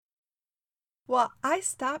Well, I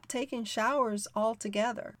stopped taking showers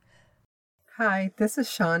altogether. Hi, this is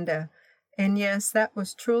Shonda, and yes, that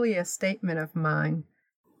was truly a statement of mine.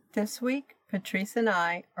 This week, Patrice and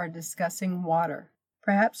I are discussing water.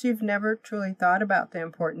 Perhaps you've never truly thought about the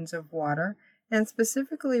importance of water, and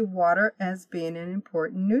specifically water as being an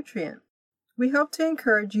important nutrient. We hope to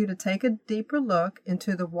encourage you to take a deeper look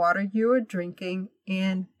into the water you are drinking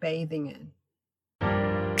and bathing in.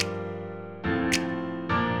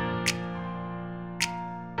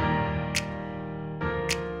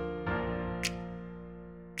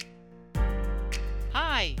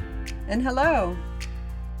 Hi. And hello.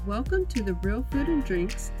 Welcome to the Real Food and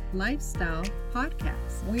Drinks Lifestyle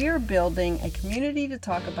Podcast. We are building a community to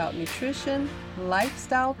talk about nutrition,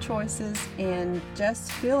 lifestyle choices, and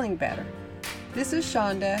just feeling better. This is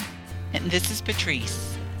Shonda. And this is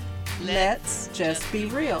Patrice. Let's just be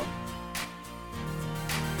real.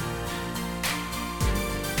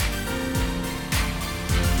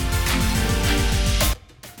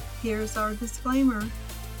 Here's our disclaimer.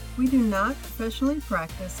 We do not professionally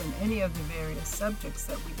practice in any of the various subjects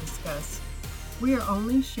that we discuss. We are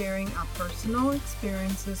only sharing our personal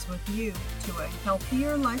experiences with you to a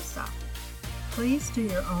healthier lifestyle. Please do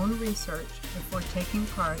your own research before taking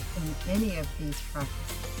part in any of these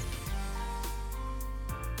practices.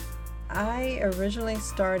 I originally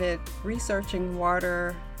started researching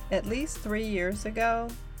water at least 3 years ago.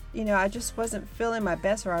 I just wasn't feeling my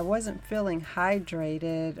best, or I wasn't feeling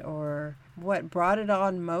hydrated, or what brought it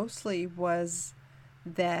on mostly was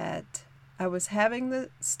that I was having the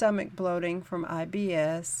stomach bloating from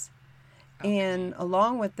IBS, and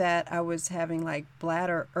along with that, I was having like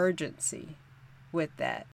bladder urgency with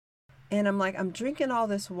that. And I'm like, I'm drinking all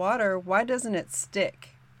this water, why doesn't it stick?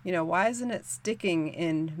 Why isn't it sticking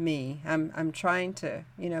in me? I'm trying to,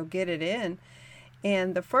 get it in.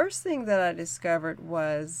 And the first thing that I discovered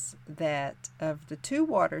was that of the two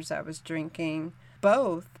waters I was drinking,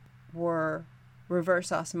 both were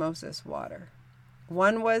reverse osmosis water.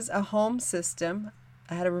 One was a home system.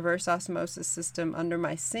 I had a reverse osmosis system under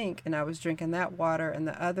my sink, and I was drinking that water, and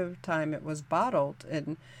the other time it was bottled.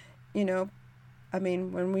 And,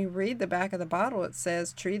 when we read the back of the bottle, it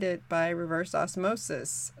says treated by reverse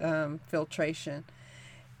osmosis filtration.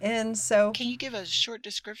 And so... Can you give a short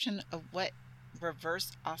description of what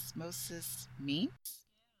reverse osmosis means?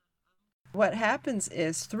 What happens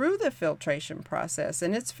is through the filtration process,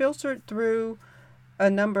 and it's filtered through a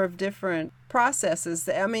number of different processes.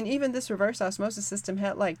 Even this reverse osmosis system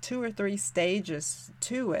had like 2 or 3 stages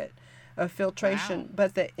to it of filtration. Wow.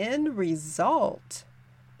 But the end result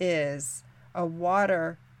is a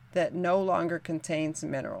water that no longer contains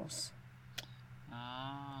minerals.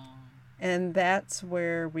 Oh. And that's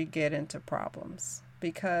where we get into problems,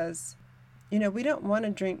 because we don't want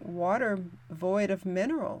to drink water void of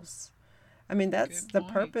minerals. That's the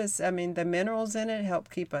purpose. The minerals in it help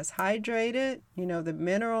keep us hydrated. The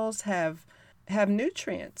minerals have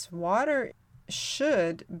nutrients. Water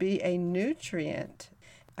should be a nutrient.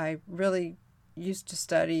 I really used to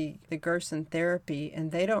study the Gerson therapy,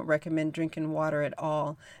 and they don't recommend drinking water at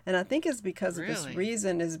all. And I think it's because of this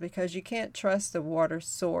reason, is because you can't trust the water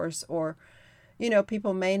source, or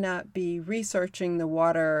people may not be researching the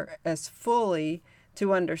water as fully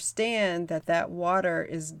to understand that water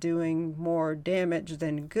is doing more damage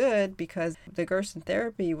than good, because the Gerson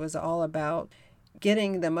therapy was all about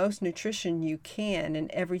getting the most nutrition you can in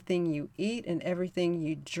everything you eat and everything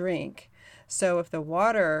you drink. So if the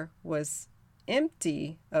water was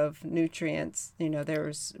empty of nutrients, there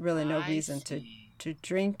was really no reason to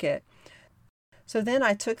drink it. So then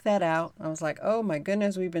I took that out. I was like, oh my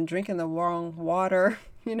goodness, we've been drinking the wrong water,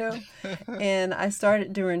 and I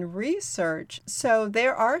started doing research. So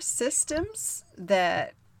there are systems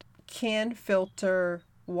that can filter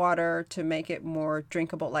water to make it more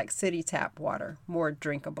drinkable, like city tap water, more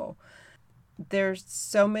drinkable. There's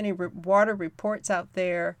so many water reports out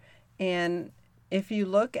there. And if you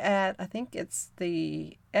look at, I think it's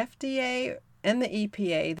the FDA and the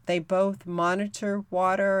EPA, they both monitor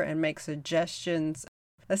water and make suggestions.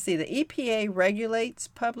 Let's see, the EPA regulates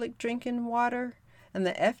public drinking water, and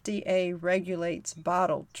the FDA regulates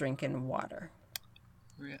bottled drinking water.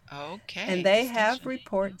 Okay. And they have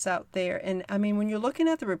reports out there. And when you're looking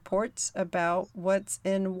at the reports about what's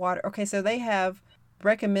in water, okay, so they have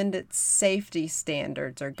recommended safety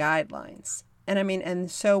standards or guidelines. And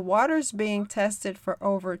so water's being tested for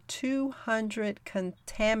over 200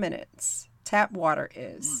 contaminants. Tap water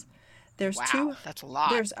is. That's a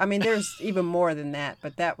lot. There's even more than that,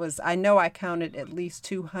 but I know I counted at least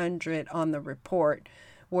 200 on the report,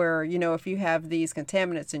 where, if you have these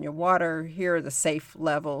contaminants in your water, here are the safe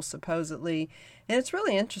levels supposedly. And it's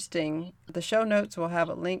really interesting. The show notes will have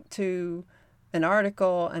a link to an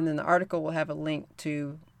article, and then the article will have a link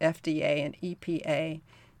to FDA and EPA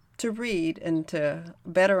to read and to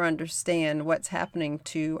better understand what's happening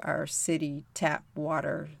to our city tap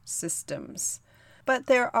water systems. But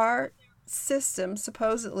there are systems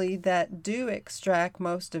supposedly that do extract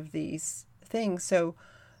most of these things. So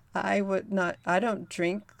I don't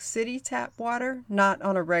drink city tap water, not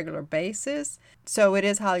on a regular basis. So it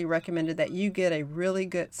is highly recommended that you get a really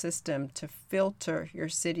good system to filter your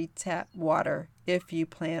city tap water if you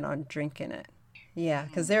plan on drinking it. Yeah,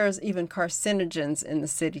 because there's even carcinogens in the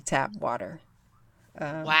city tap water.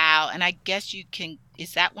 Wow. And I guess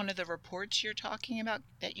is that one of the reports you're talking about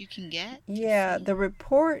that you can get? Yeah, the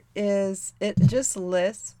report it just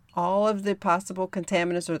lists all of the possible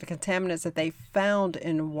contaminants or the contaminants that they found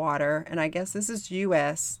in water. And I guess this is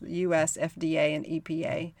US FDA and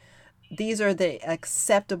EPA. These are the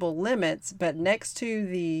acceptable limits, but next to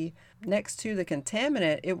the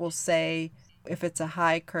contaminant, it will say if it's a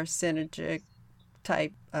high carcinogenic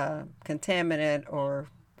type contaminant or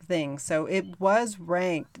thing. So it was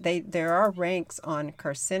ranked. There are ranks on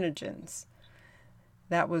carcinogens.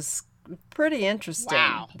 That was pretty interesting.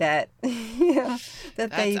 Wow. That's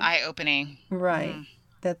eye-opening. Right.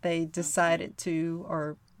 That they decided to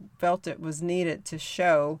or felt it was needed to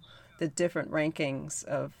show the different rankings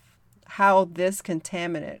of how this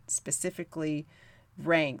contaminant specifically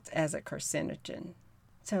ranked as a carcinogen.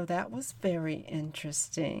 So that was very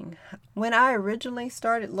interesting. When I originally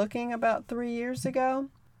started looking about 3 years ago,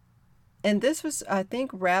 and this was, I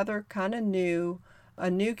think, rather kind of new, a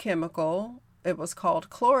new chemical. It was called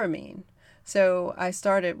chloramine. So I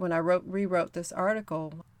started, when I rewrote this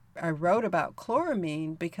article, I wrote about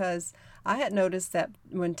chloramine because I had noticed that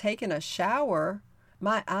when taking a shower,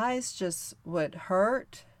 my eyes just would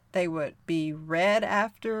hurt. They would be red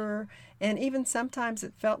after, and even sometimes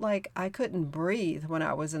it felt like I couldn't breathe when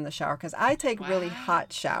I was in the shower because I take really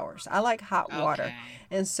hot showers. I like hot water.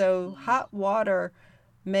 And so hot water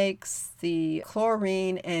makes the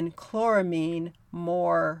chlorine and chloramine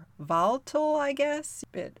more volatile, I guess.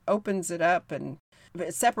 It opens it up and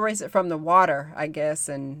it separates it from the water, I guess,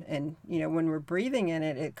 and when we're breathing in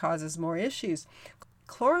it, it causes more issues.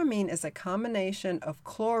 Chloramine is a combination of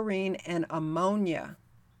chlorine and ammonia.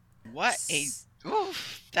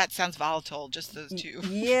 That sounds volatile, just those two.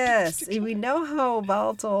 Yes, we know how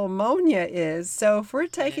volatile ammonia is. So if we're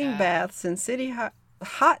taking baths in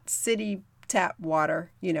hot city tap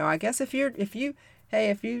water, I guess if you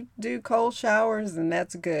do cold showers, then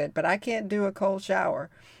that's good, but I can't do a cold shower.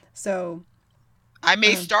 So I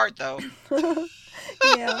may start though.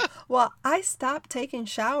 Yeah. Well, I stopped taking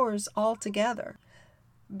showers altogether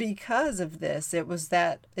because of this. It was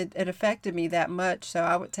that it affected me that much. So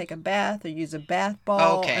I would take a bath or use a bath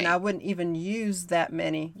ball, and I wouldn't even use that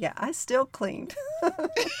many. Yeah, I still cleaned.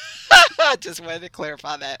 I just wanted to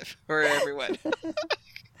clarify that for everyone.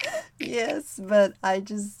 Yes, but I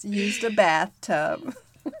just used a bathtub.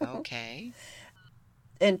 Okay.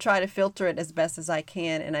 And try to filter it as best as I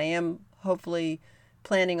can. And I am hopefully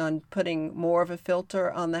planning on putting more of a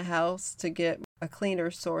filter on the house to get a cleaner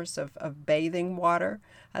source of bathing water.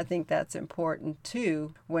 I think that's important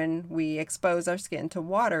too. When we expose our skin to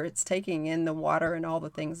water, it's taking in the water and all the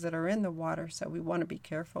things that are in the water. So we want to be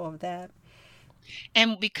careful of that.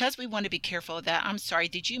 And because we want to be careful of that, I'm sorry,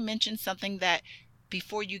 did you mention something that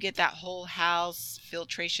before you get that whole house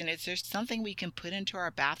filtration, is there something we can put into our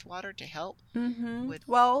bath water to help? With?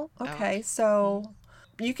 Well, okay. So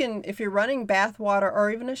you can, if you're running bath water or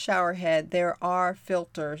even a shower head, there are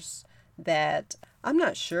filters that I'm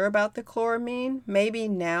not sure about the chloramine. Maybe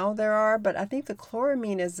now there are, but I think the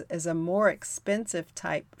chloramine is a more expensive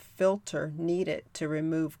type filter needed to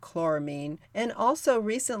remove chloramine. And also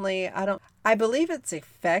recently, I believe it's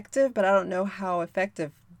effective, but I don't know how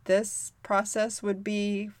effective this process would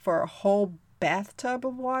be for a whole bathtub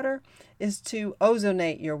of water, is to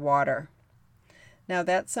ozonate your water. Now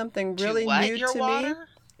that's something really new to me.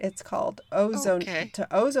 It's called ozone, to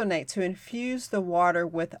ozonate, to infuse the water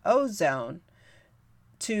with ozone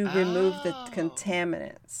to remove the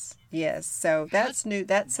contaminants. Yes, so that's new.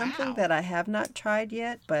 That's something that I have not tried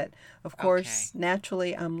yet, but of course,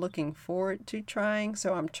 naturally, I'm looking forward to trying.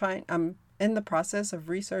 So I'm in the process of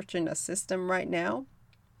researching a system right now.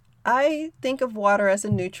 I think of water as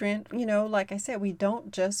a nutrient. Like I said, we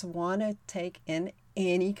don't just want to take in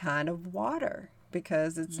any kind of water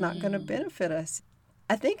because it's not going to benefit us.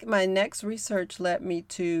 I think my next research led me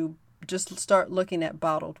to just start looking at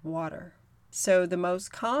bottled water. So the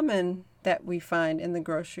most common that we find in the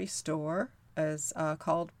grocery store is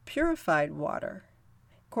called purified water.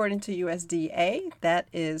 according to USDA, that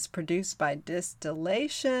is produced by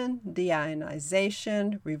distillation,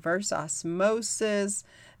 deionization, reverse osmosis,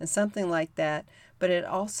 and something like that. But it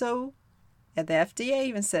also, the FDA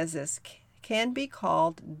even says this, can be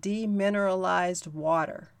called demineralized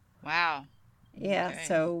water. Wow. Yeah, Okay.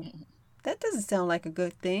 so that doesn't sound like a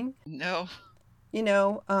good thing. No.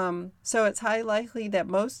 So it's highly likely that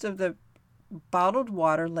most of the bottled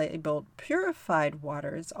water labeled purified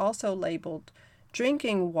water is also labeled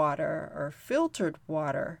drinking water or filtered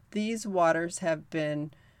water. These waters have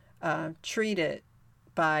been treated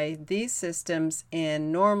by these systems,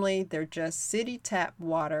 and normally they're just city tap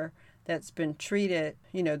water that's been treated.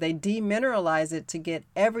 They demineralize it to get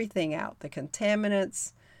everything out. The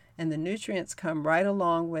contaminants and the nutrients come right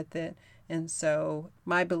along with it. And so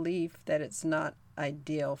my belief that it's not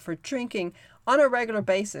ideal for drinking on a regular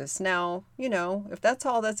basis. Now, if that's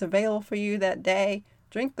all that's available for you that day,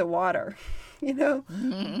 drink the water,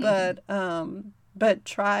 but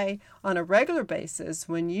try on a regular basis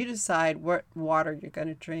when you decide what water you're going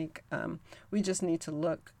to drink. We just need to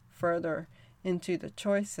look further into the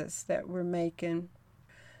choices that we're making.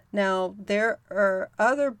 Now, there are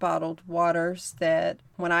other bottled waters that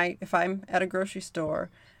if I'm at a grocery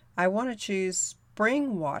store, I want to choose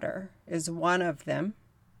spring water is one of them,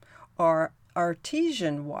 or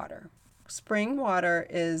artesian water. Spring water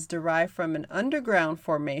is derived from an underground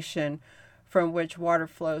formation from which water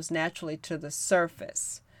flows naturally to the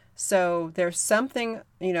surface. So there's something,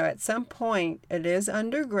 at some point it is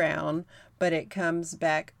underground, but it comes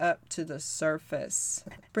back up to the surface.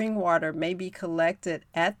 Spring water may be collected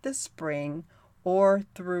at the spring or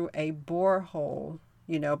through a borehole,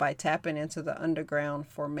 by tapping into the underground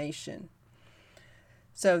formation.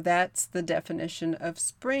 So that's the definition of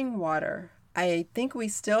spring water. I think we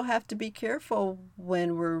still have to be careful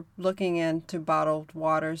when we're looking into bottled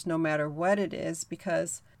waters, no matter what it is,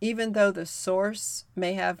 because even though the source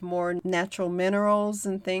may have more natural minerals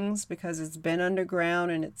and things because it's been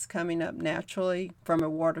underground and it's coming up naturally from a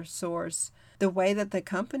water source, the way that the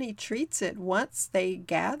company treats it once they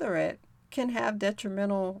gather it can have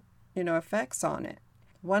detrimental, effects on it.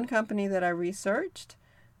 One company that I researched,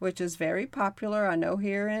 which is very popular, I know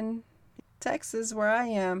here in Texas where I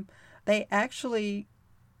am, they actually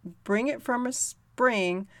bring it from a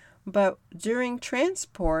spring, but during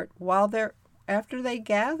transport, after they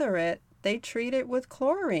gather it, they treat it with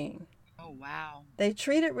chlorine. Oh, wow. They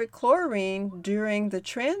treat it with chlorine during the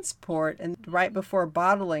transport, and right before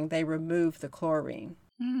bottling, they remove the chlorine.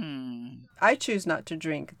 I choose not to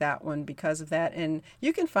drink that one because of that, and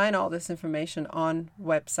you can find all this information on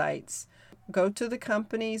websites. Go to the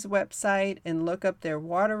company's website and look up their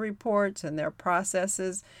water reports and their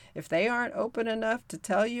processes. If they aren't open enough to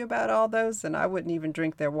tell you about all those, then I wouldn't even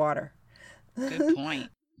drink their water. Good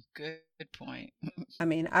point. Good point. I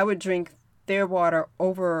mean, I would drink their water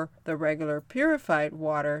over the regular purified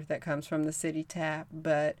water that comes from the city tap,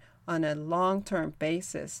 but on a long-term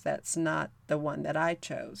basis, that's not the one that I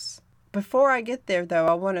chose. Before I get there, though,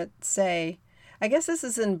 I want to say, I guess this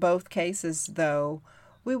is in both cases, though,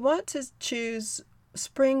 we want to choose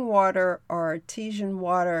spring water or artesian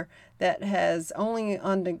water that has only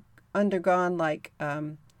undergone like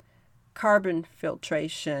carbon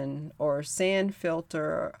filtration or sand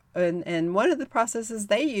filter. And one of the processes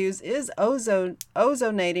they use is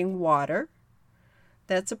ozonating water.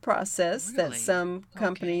 That's a process that some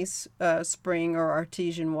companies, spring or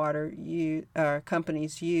artesian water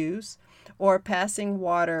companies use, or passing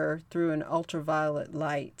water through an ultraviolet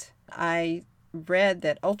light. I read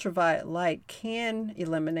that ultraviolet light can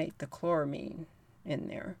eliminate the chloramine in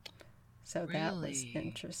there. So that was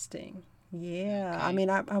interesting. Yeah. Okay. I mean,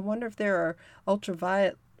 I wonder if there are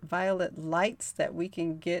ultraviolet lights that we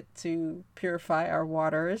can get to purify our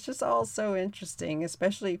water. It's just all so interesting,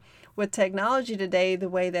 especially with technology today, the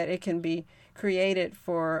way that it can be created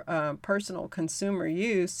for personal consumer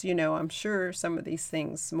use. I'm sure more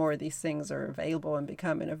of these things are available and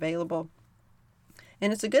becoming available.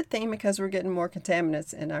 And it's a good thing because we're getting more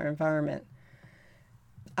contaminants in our environment.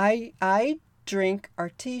 I drink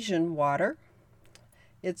artesian water.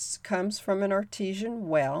 It comes from an artesian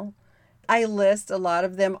well. I list a lot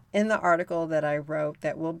of them in the article that I wrote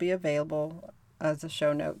that will be available as a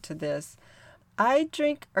show note to this. I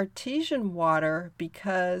drink artesian water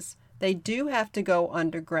because they do have to go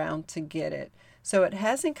underground to get it. So it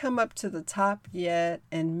hasn't come up to the top yet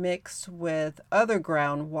and mixed with other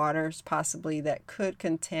groundwaters possibly that could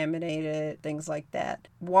contaminate it, things like that.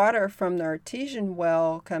 Water from the artesian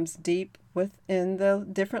well comes deep within the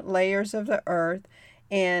different layers of the earth,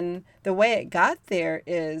 and the way it got there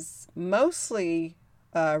is mostly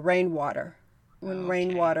rainwater. when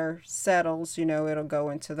rainwater settles, it'll go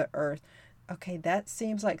into the earth. Okay, that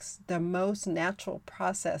seems like the most natural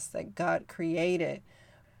process that God created.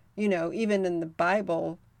 Even in the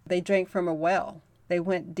Bible, they drank from a well. They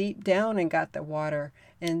went deep down and got the water.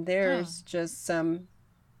 And there's just some,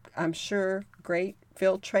 I'm sure, great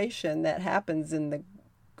filtration that happens in the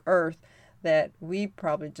earth that we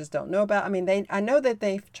probably just don't know about. I mean, I know that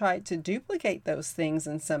they've tried to duplicate those things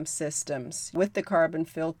in some systems with the carbon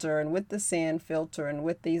filter and with the sand filter and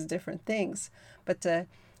with these different things. But to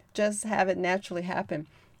just have it naturally happen.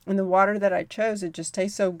 And the water that I chose, it just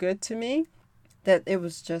tastes so good to me that it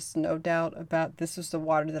was just no doubt about this was the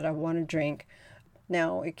water that I want to drink.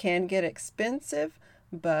 Now, it can get expensive,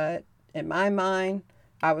 but in my mind,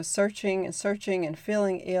 I was searching and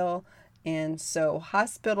feeling ill. And so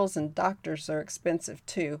hospitals and doctors are expensive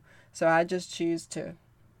too. So I just choose to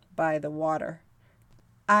buy the water.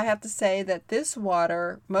 I have to say that this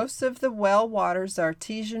water, most of the well waters, the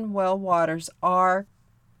artesian well waters, are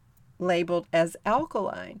labeled as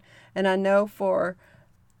alkaline. And I know for,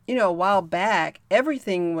 a while back,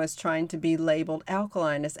 everything was trying to be labeled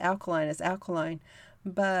alkaline as alkaline as alkaline.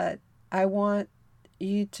 But I want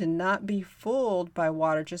you to not be fooled by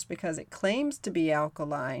water just because it claims to be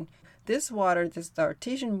alkaline. This water, the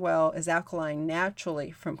artesian well, is alkaline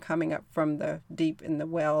naturally from coming up from the deep in the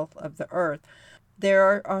well of the earth. There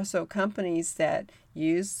are also companies that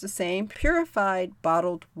use the same purified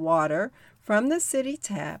bottled water from the city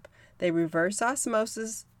tap. They reverse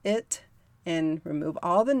osmosis it and remove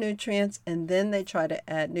all the nutrients, and then they try to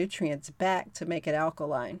add nutrients back to make it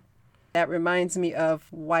alkaline. That reminds me of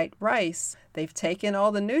white rice. They've taken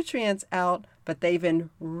all the nutrients out, but they've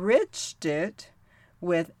enriched it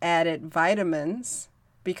with added vitamins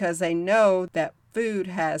because they know that food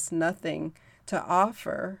has nothing to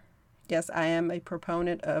offer. Yes, I am a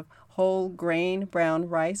proponent of whole grain brown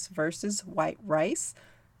rice versus white rice,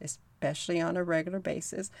 especially on a regular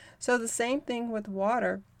basis. So the same thing with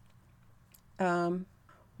water.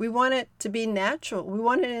 We want it to be natural. We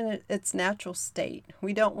want it in its natural state.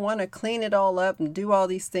 We don't want to clean it all up and do all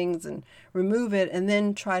these things and remove it and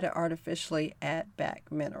then try to artificially add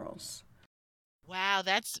back minerals. Wow,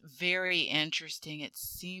 that's very interesting. It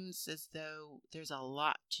seems as though there's a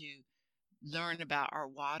lot to learn about our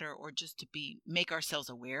water or just to make ourselves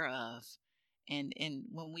aware of. And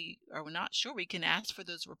when we are not sure, we can ask for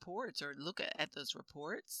those reports or look at those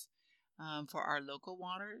reports for our local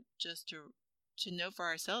water, just to know for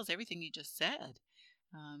ourselves everything you just said.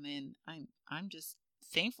 And I'm just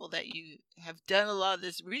thankful that you have done a lot of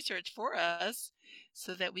this research for us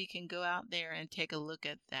so that we can go out there and take a look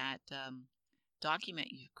at that document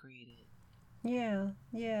you've created.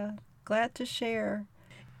 Yeah. Glad to share.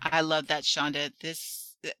 I love that, Shonda.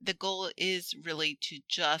 The goal is really to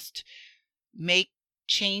just make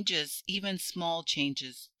changes, even small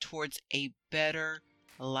changes, towards a better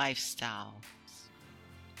lifestyle.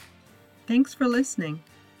 Thanks for listening.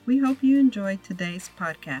 We hope you enjoyed today's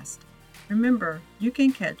podcast. Remember, you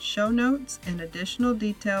can catch show notes and additional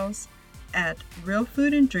details at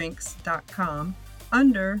realfoodanddrinks.com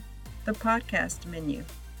under the podcast menu.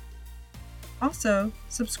 Also,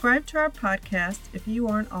 subscribe to our podcast if you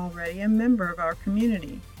aren't already a member of our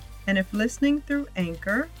community. And if listening through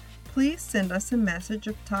Anchor, please send us a message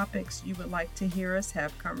of topics you would like to hear us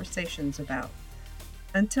have conversations about.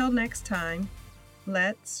 Until next time,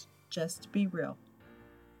 let's just be real.